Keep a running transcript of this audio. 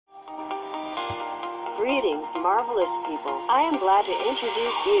Greetings, marvelous people. I am glad to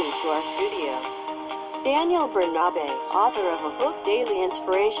introduce you to our studio. Daniel Bernabe, author of a book, Daily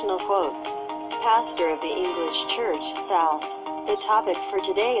Inspirational Quotes, pastor of the English Church South. The topic for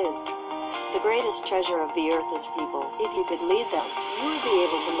today is, the greatest treasure of the earth is people. If you could lead them, you would be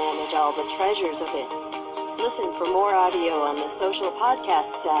able to manage all the treasures of it. Listen for more audio on the social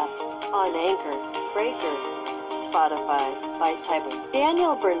podcasts app, on Anchor, Breaker, Spotify, by typing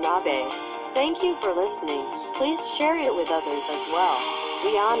Daniel Bernabe. Thank you for listening. Please share it with others as well.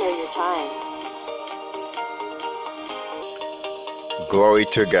 We honor your time. Glory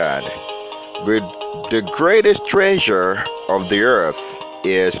to God. The greatest treasure of the earth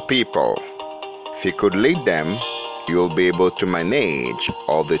is people. If you could lead them, you'll be able to manage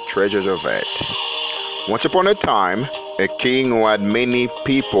all the treasures of it. Once upon a time, a king who had many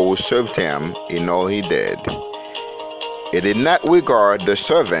people who served him in all he did. He did not regard the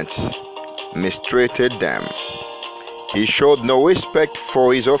servants, mistreated them. He showed no respect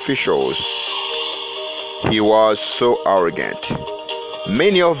for his officials. He was so arrogant.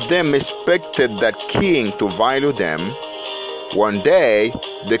 Many of them expected that king to value them. One day,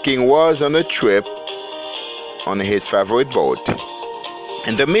 the king was on a trip on his favorite boat.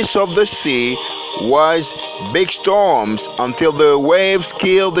 In the midst of the sea was big storms until the waves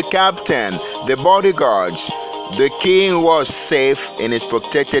killed the captain, the bodyguards. The king was safe in his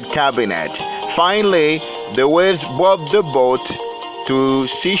protected cabinet. Finally, the waves brought the boat to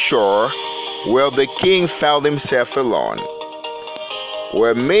seashore, where the king found himself alone.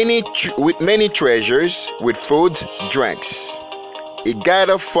 With many treasures, with food, drinks. He got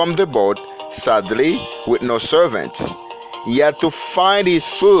up from the boat, sadly, with no servants. He had to find his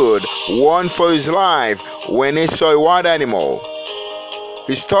food, one for his life, when he saw a wild animal.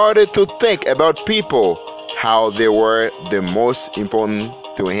 He started to think about people, how they were the most important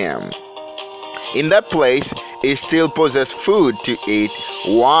to him. In that place, he still possessed food to eat,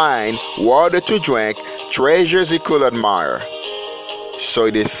 wine, water to drink, treasures he could admire. So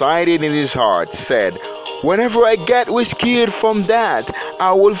he decided in his heart, said, whenever I get rescued from that,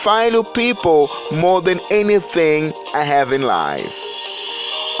 I will value people more than anything I have in life.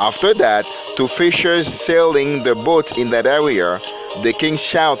 After that, to fishers sailing the boat in that area, the king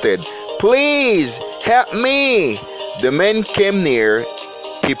shouted, please help me. The men came near.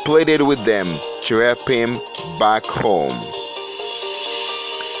 He pleaded with them to help him back home.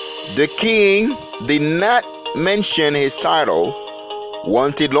 The king did not mention his title,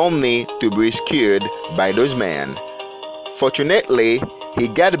 wanted only to be rescued by those men. Fortunately, he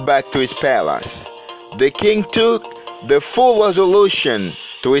got back to his palace. The king took the full resolution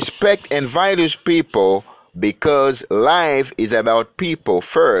to respect and value people, because life is about people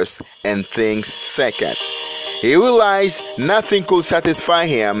first and things second. He realized nothing could satisfy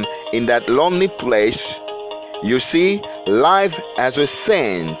him in that lonely place. You see, life has a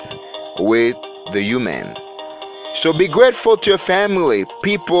sense with the human. So be grateful to your family,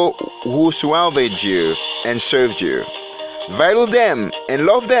 people who surrounded you and served you. Value them and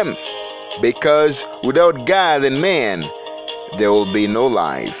love them, because without God and man, there will be no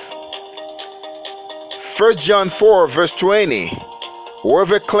life. 1 John 4 verse 20.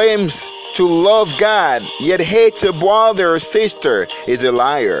 Whoever claims to love God yet hates a brother or sister is a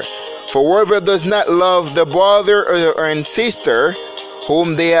liar. For whoever does not love the brother or sister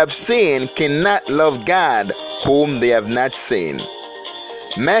whom they have seen cannot love God whom they have not seen.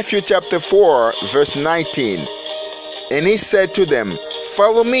 Matthew chapter 4 verse 19. And he said to them,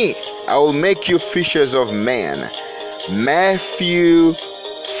 follow me, I will make you fishers of men. Matthew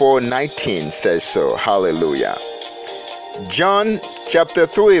 4:19 says so. Hallelujah. John chapter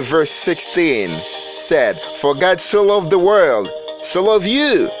 3 verse 16 said, for God so loved the world, so loved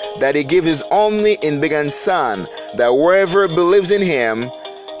you, that he gave his only begotten Son, that whoever believes in him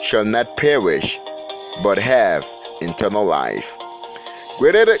shall not perish, but have eternal life.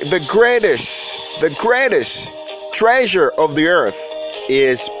 The greatest treasure of the earth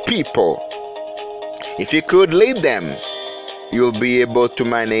is people. If you could lead them, you'll be able to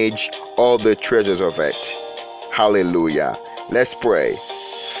manage all the treasures of it. Hallelujah. Let's pray.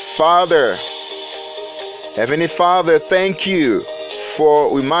 Father, Heavenly Father, thank you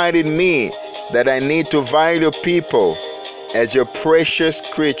for reminding me that I need to value people as your precious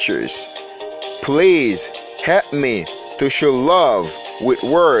creatures. Please help me to show love with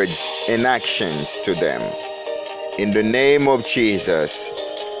words and actions to them. In the name of Jesus,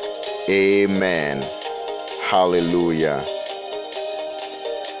 amen. Hallelujah.